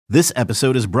This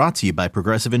episode is brought to you by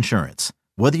Progressive Insurance.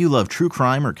 Whether you love true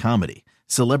crime or comedy,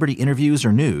 celebrity interviews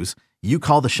or news, you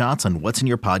call the shots on what's in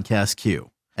your podcast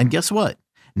queue. And guess what?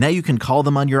 Now you can call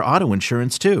them on your auto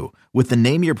insurance too with the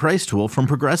Name Your Price tool from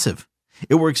Progressive.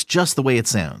 It works just the way it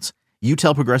sounds. You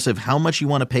tell Progressive how much you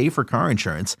want to pay for car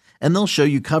insurance, and they'll show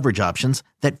you coverage options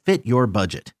that fit your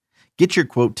budget. Get your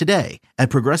quote today at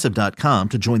Progressive.com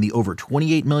to join the over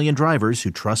 28 million drivers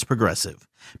who trust Progressive.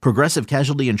 Progressive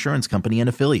Casualty Insurance Company and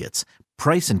Affiliates.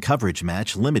 Price and coverage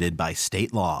match limited by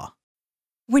state law.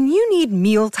 When you need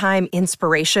mealtime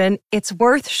inspiration, it's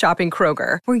worth shopping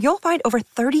Kroger, where you'll find over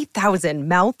 30,000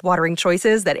 mouth-watering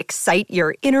choices that excite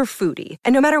your inner foodie.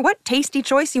 And no matter what tasty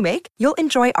choice you make, you'll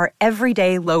enjoy our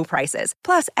everyday low prices,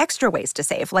 plus extra ways to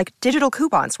save, like digital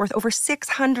coupons worth over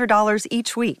 $600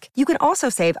 each week. You can also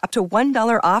save up to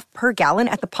 $1 off per gallon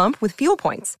at the pump with fuel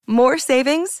points. More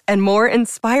savings and more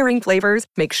inspiring flavors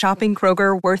make shopping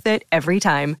Kroger worth it every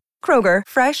time. Kroger,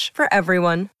 fresh for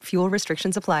everyone. Fuel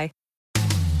restrictions apply.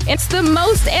 It's the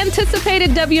most anticipated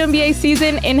WNBA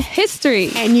season in history.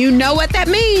 And you know what that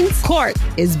means. Court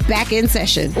is back in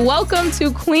session. Welcome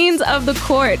to Queens of the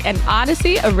Court, an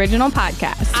Odyssey original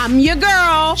podcast. I'm your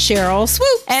girl, Cheryl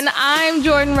Swoops. And I'm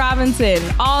Jordan Robinson.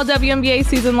 All WNBA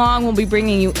season long, we'll be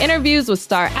bringing you interviews with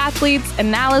star athletes,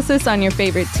 analysis on your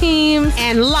favorite teams,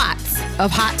 and lots of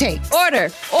hot takes.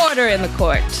 Order in the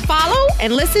court. Follow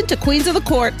and listen to Queens of the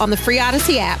Court on the free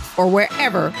Odyssey app or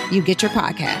wherever you get your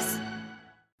podcasts.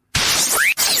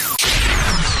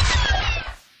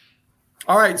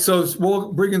 All right, so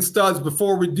we'll bring in studs.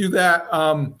 Before we do that,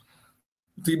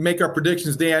 to make our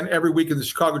predictions, Dan, every week in the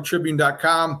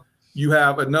ChicagoTribune.com, you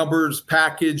have a numbers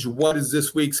package. What is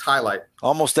this week's highlight?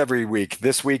 Almost every week.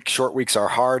 This week, short weeks are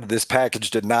hard. This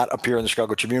package did not appear in the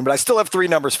Chicago Tribune, but I still have three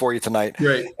numbers for you tonight.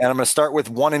 Great. And I'm going to start with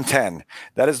 1 and 10.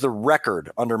 That is the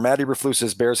record under Matty Eberflus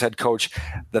as Bears head coach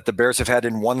that the Bears have had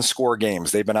in one-score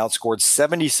games. They've been outscored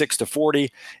 76-40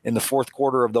 in the fourth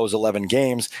quarter of those 11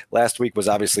 games. Last week was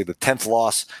obviously the 10th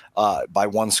loss by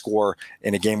one score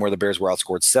in a game where the Bears were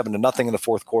outscored 7-0 in the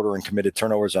fourth quarter and committed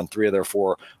turnovers on 3 of their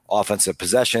 4 offensive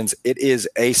possessions. It is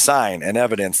a sign and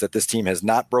evidence that this team has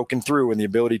not broken through in the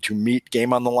ability to meet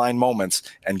game on the line moments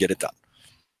and get it done.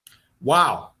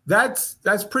 Wow, that's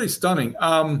pretty stunning.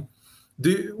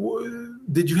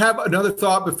 Did you have another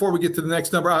thought before we get to the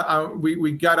next number?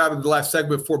 We got out of the last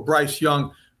segment for Bryce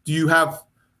Young. Do you have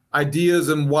ideas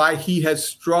on why he has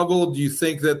struggled? Do you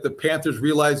think that the Panthers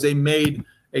realized they made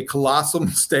a colossal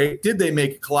mistake? Did they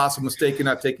make a colossal mistake in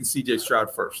not taking C.J.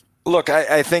 Stroud first? Look,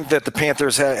 I think that the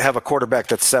Panthers have a quarterback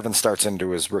that's 7 starts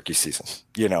into his rookie season,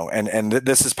 and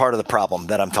this is part of the problem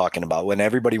that I'm talking about when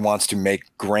everybody wants to make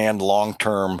grand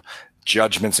long-term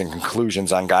judgments and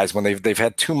conclusions on guys when they've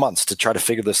had 2 months to try to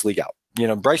figure this league out.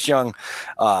 Bryce Young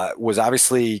was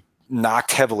obviously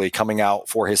knocked heavily coming out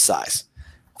for his size.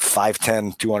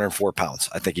 5'10", 204 pounds,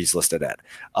 I think he's listed at.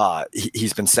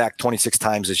 He's been sacked 26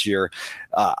 times this year.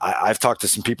 I've talked to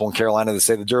some people in Carolina that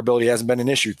say the durability hasn't been an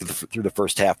issue through the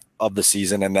first half of the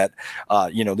season, and that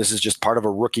this is just part of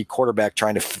a rookie quarterback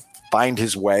trying to find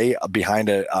his way behind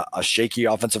a shaky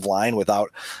offensive line.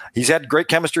 He's had great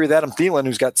chemistry with Adam Thielen,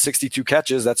 who's got 62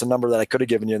 catches. That's a number that I could have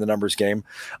given you in the numbers game.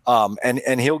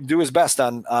 And he'll do his best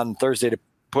on Thursday to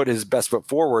put his best foot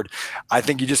forward. I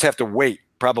think you just have to wait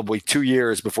probably 2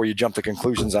 years before you jump to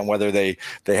conclusions on whether they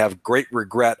have great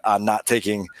regret on not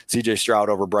taking C.J. Stroud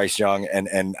over Bryce Young.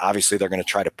 And obviously they're going to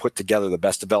try to put together the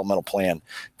best developmental plan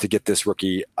to get this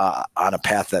rookie on a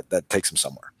path that takes him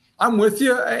somewhere. I'm with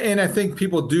you, and I think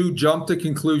people do jump to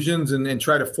conclusions and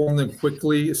try to form them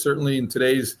quickly, certainly in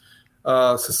today's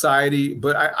society.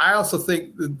 But I also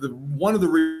think one of the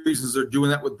reasons they're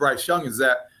doing that with Bryce Young is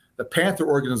that the Panther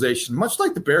organization, much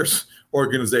like the Bears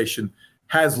organization,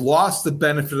 has lost the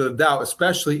benefit of the doubt,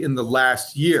 especially in the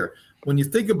last year. When you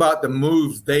think about the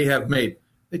moves they have made,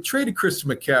 they traded Christian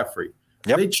McCaffrey.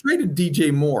 Yep. They traded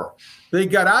DJ Moore. They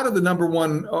got out of the number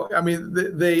one. I mean,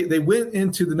 they went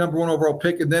into the number 1 overall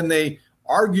pick, and then they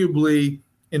arguably,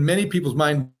 in many people's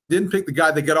mind, didn't pick the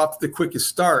guy that got off to the quickest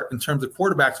start in terms of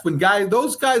quarterbacks.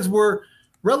 Those guys were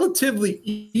relatively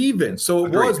even. So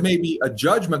it was maybe a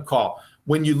judgment call.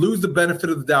 When you lose the benefit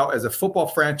of the doubt as a football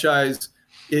franchise,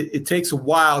 it takes a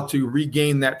while to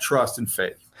regain that trust and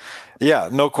faith. Yeah,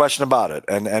 no question about it.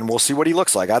 And we'll see what he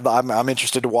looks like. I'm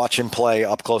interested to watch him play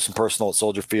up close and personal at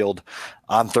Soldier Field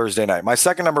on Thursday night. My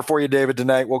second number for you, David,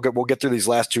 tonight, we'll get through these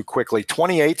last two quickly.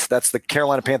 28, that's the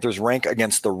Carolina Panthers rank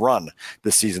against the run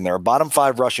this season. They're a bottom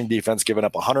 5 rushing defense, giving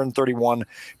up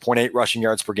 131.8 rushing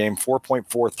yards per game,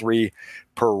 4.43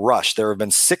 per rush. There have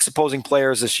been 6 opposing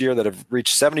players this year that have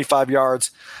reached 75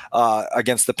 yards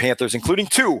against the Panthers, including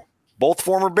 2 both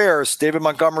former Bears, David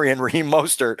Montgomery and Raheem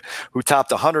Mostert, who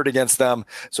topped 100 against them.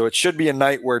 So it should be a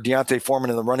night where Deontay Foreman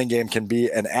in the running game can be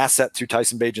an asset to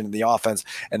Tyson Bagent in the offense,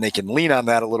 and they can lean on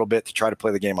that a little bit to try to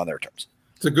play the game on their terms.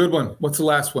 It's a good one. What's the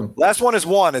last one? Last one is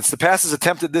one. It's the passes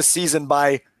attempted this season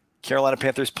by Carolina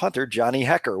Panthers punter Johnny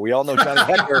Hekker. We all know Johnny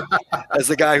Hekker as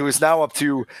the guy who is now up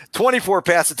to 24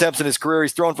 pass attempts in his career.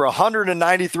 He's thrown for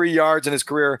 193 yards in his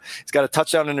career. He's got a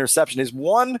touchdown and interception. His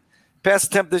one pass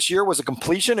attempt this year was a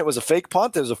completion. It was a fake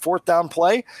punt. It was a 4th down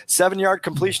play, 7-yard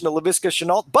completion to Laviska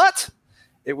Shenault, but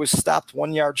it was stopped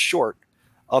 1 yard short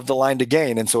of the line to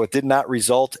gain, and so it did not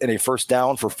result in a first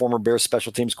down for former Bears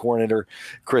special teams coordinator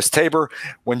Chris Tabor.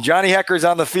 When Johnny Hekker is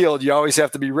on the field, you always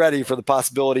have to be ready for the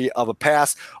possibility of a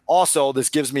pass. Also, this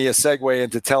gives me a segue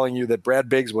into telling you that Brad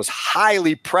Biggs was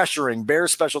highly pressuring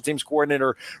Bears special teams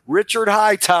coordinator Richard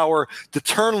Hightower to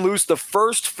turn loose the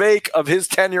first fake of his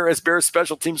tenure as Bears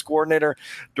special teams coordinator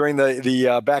during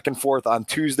the back and forth on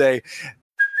Tuesday.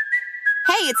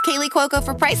 Hey, it's Kaylee Cuoco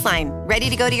for Priceline. Ready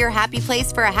to go to your happy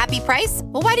place for a happy price?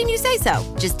 Well, why didn't you say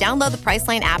so? Just download the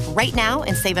Priceline app right now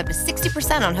and save up to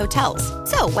 60% on hotels.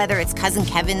 So whether it's Cousin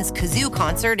Kevin's Kazoo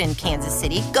Concert in Kansas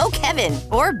City, go Kevin,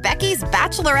 or Becky's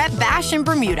Bachelorette Bash in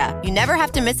Bermuda, you never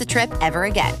have to miss a trip ever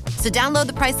again. So download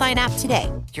the Priceline app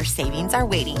today. Your savings are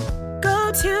waiting.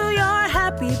 Go to your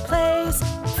happy place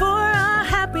for a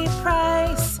happy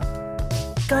price.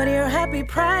 Go to your happy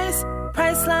price,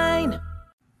 Priceline.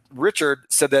 Richard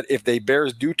said that if the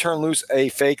Bears do turn loose a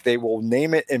fake, they will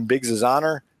name it in Biggs'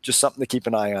 honor. Just something to keep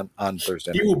an eye on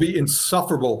Thursday. He will be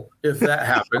insufferable if that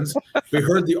happens. We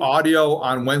heard the audio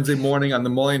on Wednesday morning on the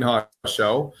Mullenhour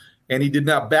show, and he did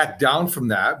not back down from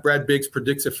that. Brad Biggs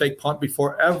predicts a fake punt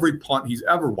before every punt he's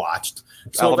ever watched.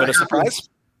 So element of surprise.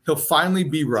 He'll finally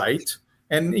be right.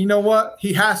 And you know what?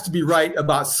 He has to be right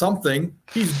about something.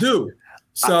 He's due.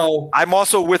 So I'm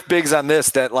also with Biggs on this,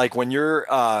 that like when you're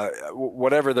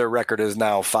whatever their record is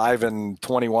now,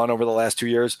 5-21 over the last 2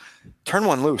 years, turn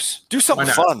one loose, do something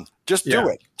fun, just do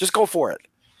it, just go for it.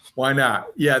 Why not?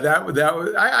 Yeah,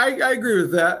 I agree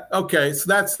with that. Okay, so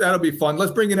that'll be fun.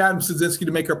 Let's bring in Adam Szynski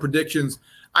to make our predictions.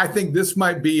 I think this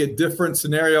might be a different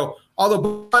scenario.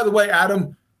 Although, by the way,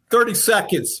 Adam, 30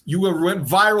 seconds. You went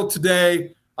viral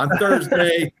today on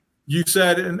Thursday. You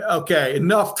said, okay,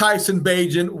 enough Tyson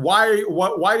Bagent.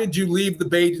 Why did you leave the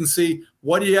Bagency?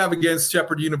 What do you have against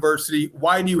Shepherd University?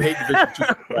 Why do you hate Division II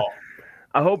football?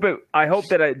 I hope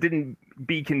that it didn't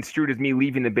be construed as me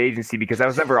leaving the Bagency, because I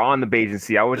was never on the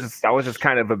Bagency. I was just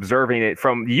kind of observing it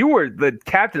from, you were the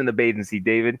captain of the Bagency,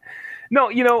 David. No,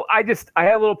 I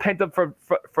had a little pent up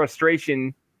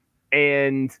frustration,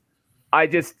 and I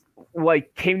just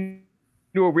came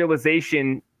to a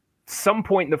realization some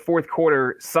point in the fourth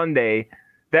quarter Sunday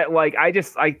that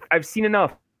I've seen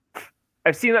enough.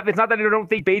 It's not that I don't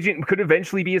think Bagent could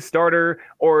eventually be a starter,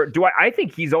 or do I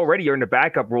think he's already earned a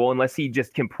backup role unless he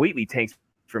just completely tanks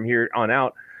from here on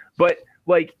out. But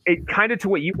it kind of, to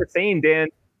what you were saying, Dan,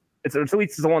 it's at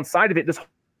least one side of it. This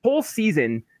whole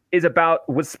season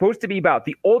was supposed to be about,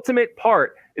 the ultimate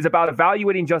part is about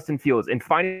evaluating Justin Fields and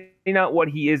finding out what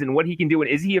he is and what he can do. And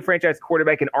is he a franchise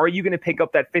quarterback? And are you going to pick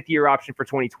up that 5th-year option for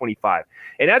 2025?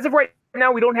 And as of right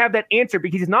now, we don't have that answer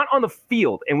because he's not on the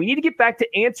field. And we need to get back to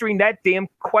answering that damn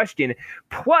question.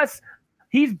 Plus,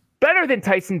 he's better than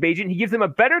Tyson Bagent. He gives them a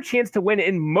better chance to win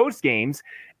in most games.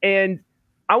 And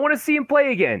I want to see him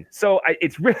play again. So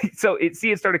it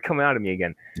started coming out of me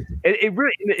again. It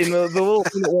really, in the little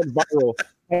thing that went viral,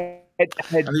 I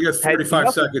think it's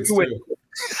 35 seconds too.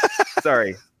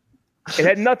 Sorry. It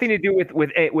had nothing to do with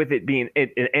it being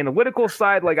an analytical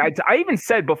side. I even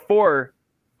said before,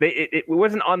 it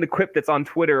wasn't on the quip that's on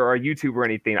Twitter or YouTube or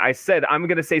anything. I said, I'm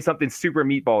going to say something super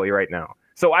meatball-y right now.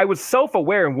 So I was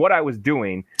self-aware in what I was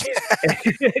doing,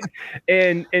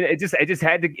 and it just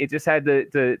had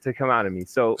to come out of me.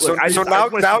 So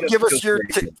now give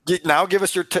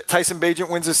us your Tyson Bagent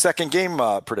wins his second game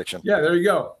prediction. Yeah, there you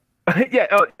go. Yeah,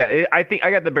 I think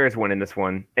I got the Bears winning this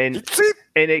one, and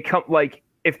it come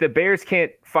if the Bears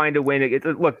can't find a win,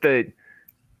 look, the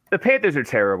Panthers are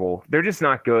terrible. They're just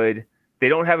not good. They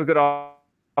don't have a good off.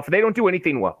 They don't do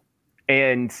anything well,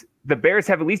 and the Bears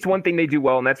have at least one thing they do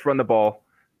well, and that's run the ball.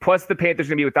 Plus, the Panthers are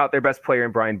going to be without their best player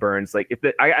in Brian Burns. I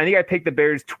think I picked the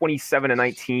Bears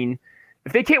 27-19.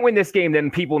 If they can't win this game,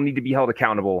 then people need to be held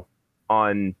accountable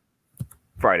on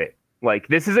Friday.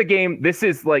 This is a game. This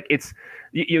is it's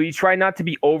you try not to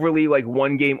be overly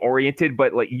one game oriented,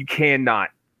 but you cannot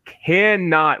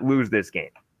lose this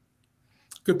game.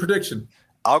 Good prediction.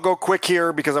 I'll go quick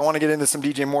here because I want to get into some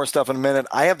DJ Moore stuff in a minute.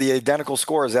 I have the identical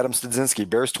score as Adam Studzinski.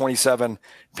 Bears 27,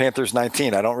 Panthers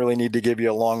 19. I don't really need to give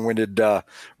you a long-winded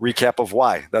recap of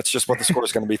why. That's just what the score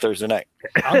is going to be Thursday night.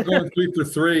 I'm going 3 for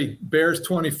 3. Bears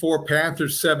 24,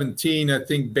 Panthers 17. I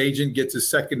think Bagent gets his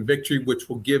second victory, which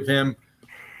will give him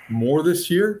more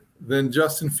this year than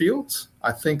Justin Fields.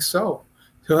 I think so.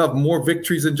 He'll have more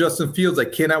victories than Justin Fields. I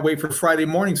cannot wait for Friday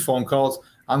morning's phone calls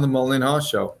on the Mullen Haw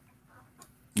Show.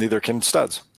 Neither can Studs.